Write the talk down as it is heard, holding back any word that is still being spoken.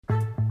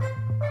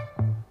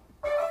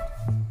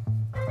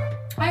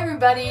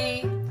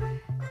everybody!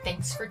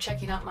 Thanks for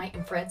checking out my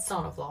infrared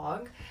sauna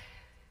vlog.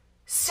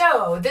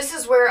 So, this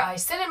is where I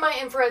sit in my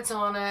infrared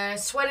sauna,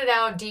 sweat it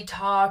out,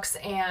 detox,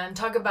 and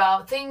talk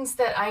about things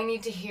that I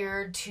need to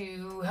hear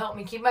to help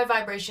me keep my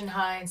vibration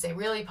high and stay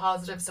really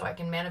positive so I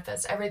can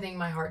manifest everything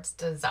my heart's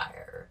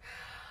desire.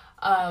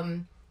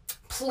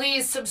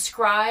 Please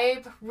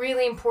subscribe,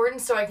 really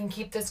important, so I can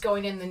keep this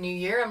going in the new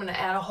year. I'm going to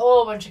add a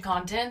whole bunch of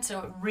content,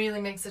 so it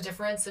really makes a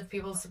difference if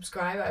people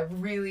subscribe. I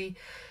really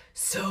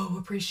so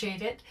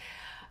appreciate it.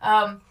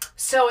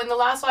 So in the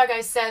last vlog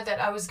I said that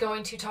I was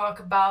going to talk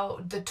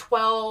about the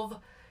 12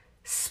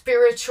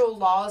 spiritual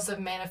laws of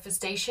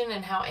manifestation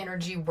and how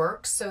energy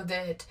works so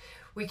that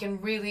we can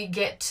really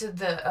get to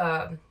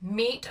the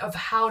meat of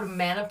how to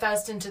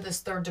manifest into this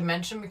third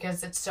dimension,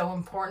 because it's so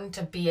important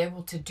to be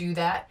able to do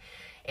that.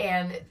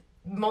 And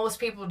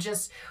most people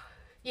just,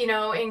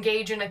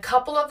 engage in a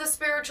couple of the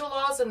spiritual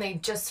laws and they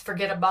just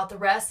forget about the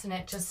rest. And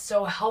it's just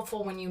so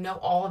helpful when you know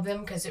all of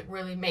them, because it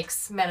really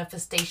makes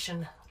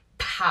manifestation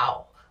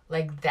pow,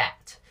 like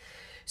that.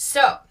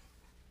 So,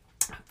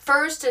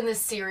 first in this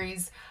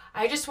series,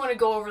 I just want to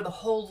go over the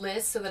whole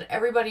list so that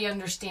everybody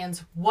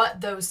understands what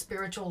those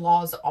spiritual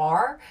laws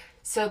are,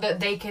 so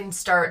that they can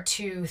start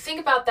to think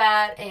about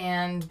that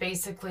and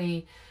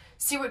basically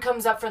see what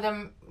comes up for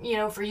them,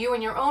 for you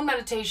in your own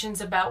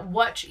meditations about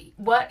what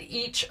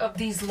each of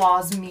these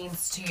laws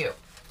means to you.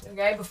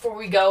 Okay, before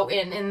we go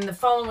in the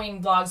following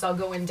vlogs, I'll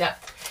go in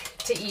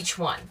depth to each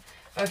one.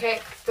 Okay,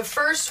 the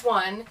first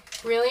one,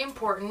 really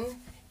important,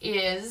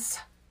 is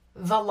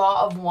the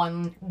law of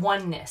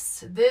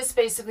oneness. This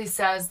basically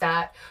says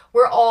that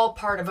we're all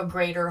part of a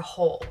greater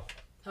whole.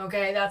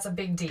 Okay, that's a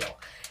big deal.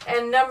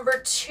 And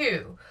number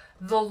 2,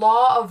 the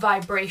law of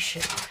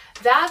vibration.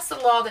 That's the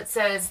law that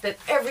says that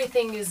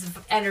everything is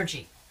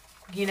energy.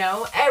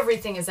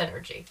 Everything is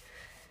energy.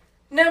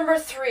 Number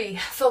 3,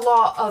 the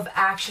law of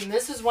action.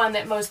 This is one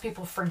that most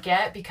people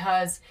forget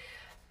because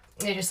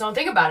they just don't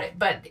think about it.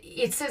 But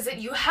it says that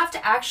you have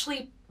to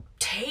actually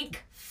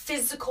take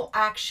physical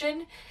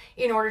action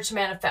in order to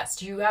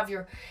manifest. You have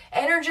your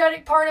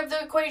energetic part of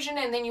the equation,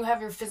 and then you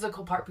have your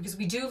physical part, because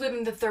we do live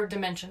in the third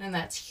dimension, and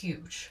that's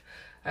huge.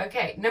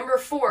 Okay, number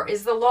 4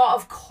 is the law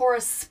of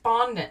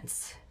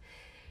correspondence.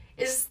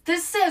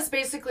 This says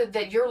basically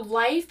that your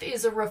life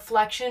is a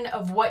reflection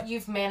of what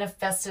you've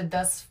manifested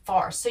thus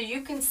far. So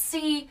you can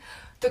see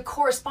the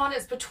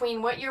correspondence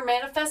between what you're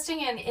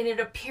manifesting and it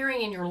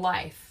appearing in your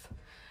life.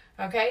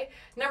 Okay?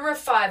 Number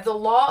 5, the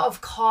law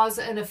of cause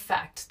and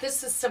effect.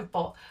 This is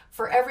simple.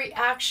 For every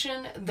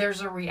action,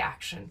 there's a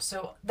reaction.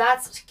 So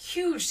that's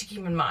huge to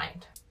keep in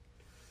mind.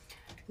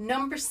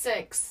 Number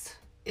 6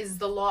 is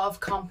the law of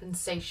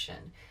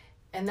compensation.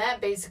 And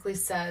that basically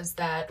says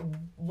that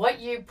what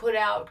you put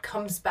out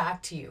comes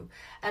back to you.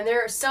 And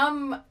there are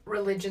some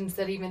religions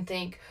that even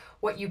think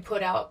what you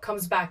put out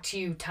comes back to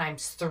you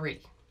times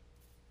 3.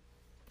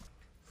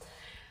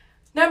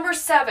 Number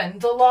 7,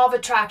 the law of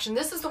attraction.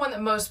 This is the one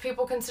that most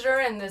people consider,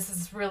 and this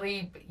is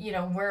really,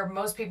 where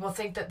most people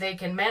think that they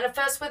can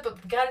manifest with,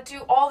 but we got to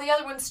do all the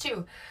other ones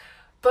too.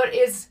 But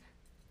is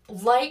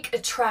like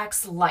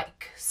attracts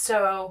like.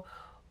 So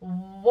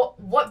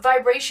what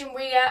vibration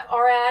we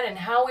are at and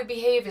how we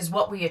behave is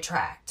what we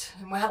attract.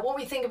 And what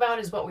we think about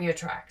is what we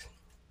attract.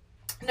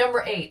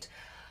 Number 8,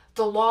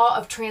 the law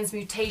of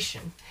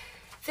transmutation.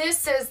 This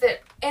says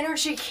that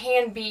energy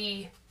can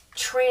be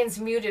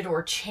transmuted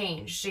or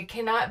changed. It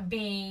cannot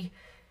be,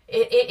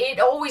 it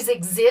always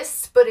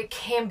exists, but it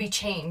can be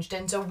changed.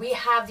 And so we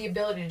have the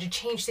ability to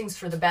change things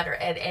for the better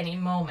at any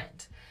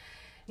moment.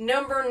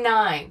 Number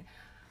 9,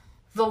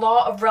 the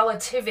law of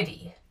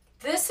relativity.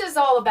 This is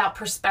all about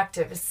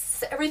perspective.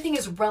 Everything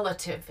is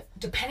relative,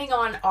 depending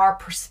on our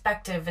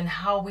perspective and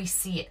how we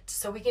see it.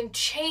 So we can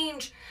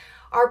change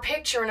our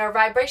picture and our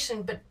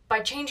vibration, but by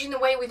changing the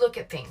way we look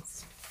at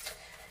things.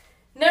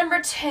 Number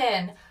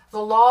 10, the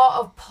law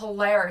of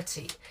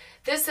polarity.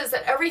 This is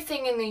that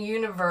everything in the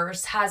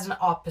universe has an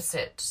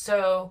opposite.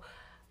 So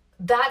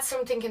that's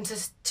something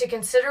to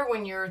consider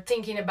when you're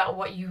thinking about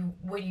what you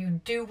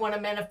do want to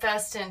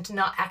manifest, and to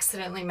not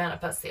accidentally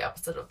manifest the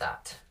opposite of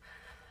that.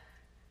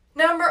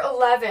 Number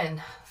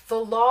 11, the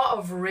law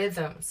of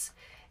rhythms.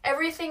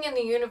 Everything in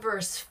the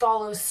universe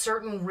follows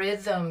certain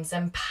rhythms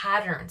and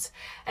patterns.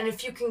 And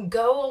if you can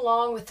go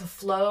along with the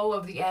flow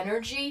of the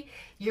energy,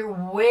 you're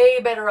way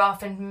better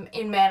off in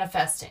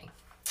manifesting.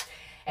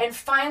 And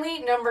finally,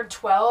 number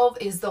 12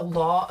 is the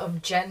law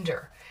of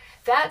gender.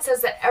 That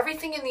says that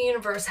everything in the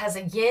universe has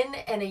a yin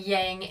and a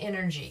yang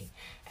energy.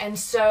 And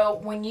so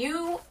when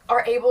you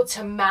are able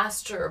to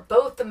master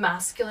both the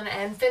masculine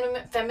and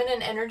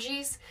feminine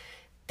energies,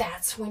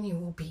 that's when you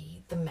will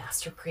be the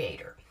master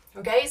creator.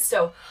 Okay,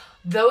 so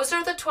those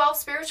are the 12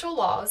 spiritual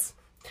laws.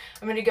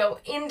 I'm going to go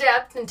in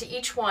depth into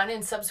each one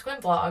in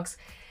subsequent vlogs.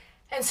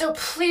 And so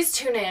please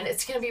tune in.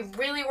 It's going to be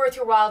really worth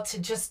your while to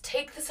just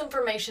take this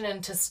information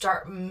and to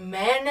start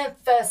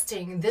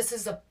manifesting. This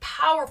is a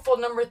powerful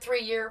number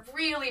 3 year,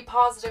 really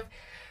positive,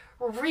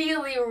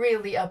 really,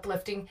 really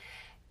uplifting,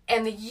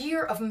 and the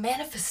year of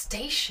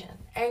manifestation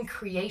and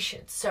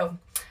creation. So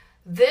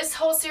This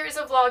whole series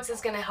of vlogs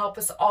is going to help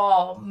us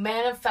all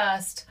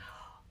manifest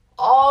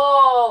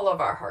all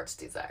of our heart's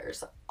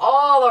desires,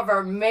 all of our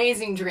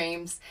amazing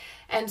dreams.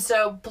 And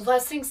so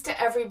blessings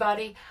to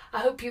everybody. I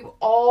hope you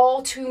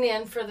all tune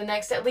in for the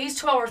next at least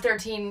 12 or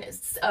 13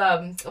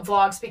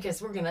 vlogs,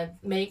 because we're going to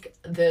make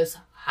this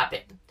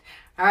happen.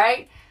 All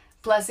right.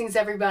 Blessings,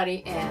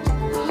 everybody.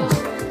 And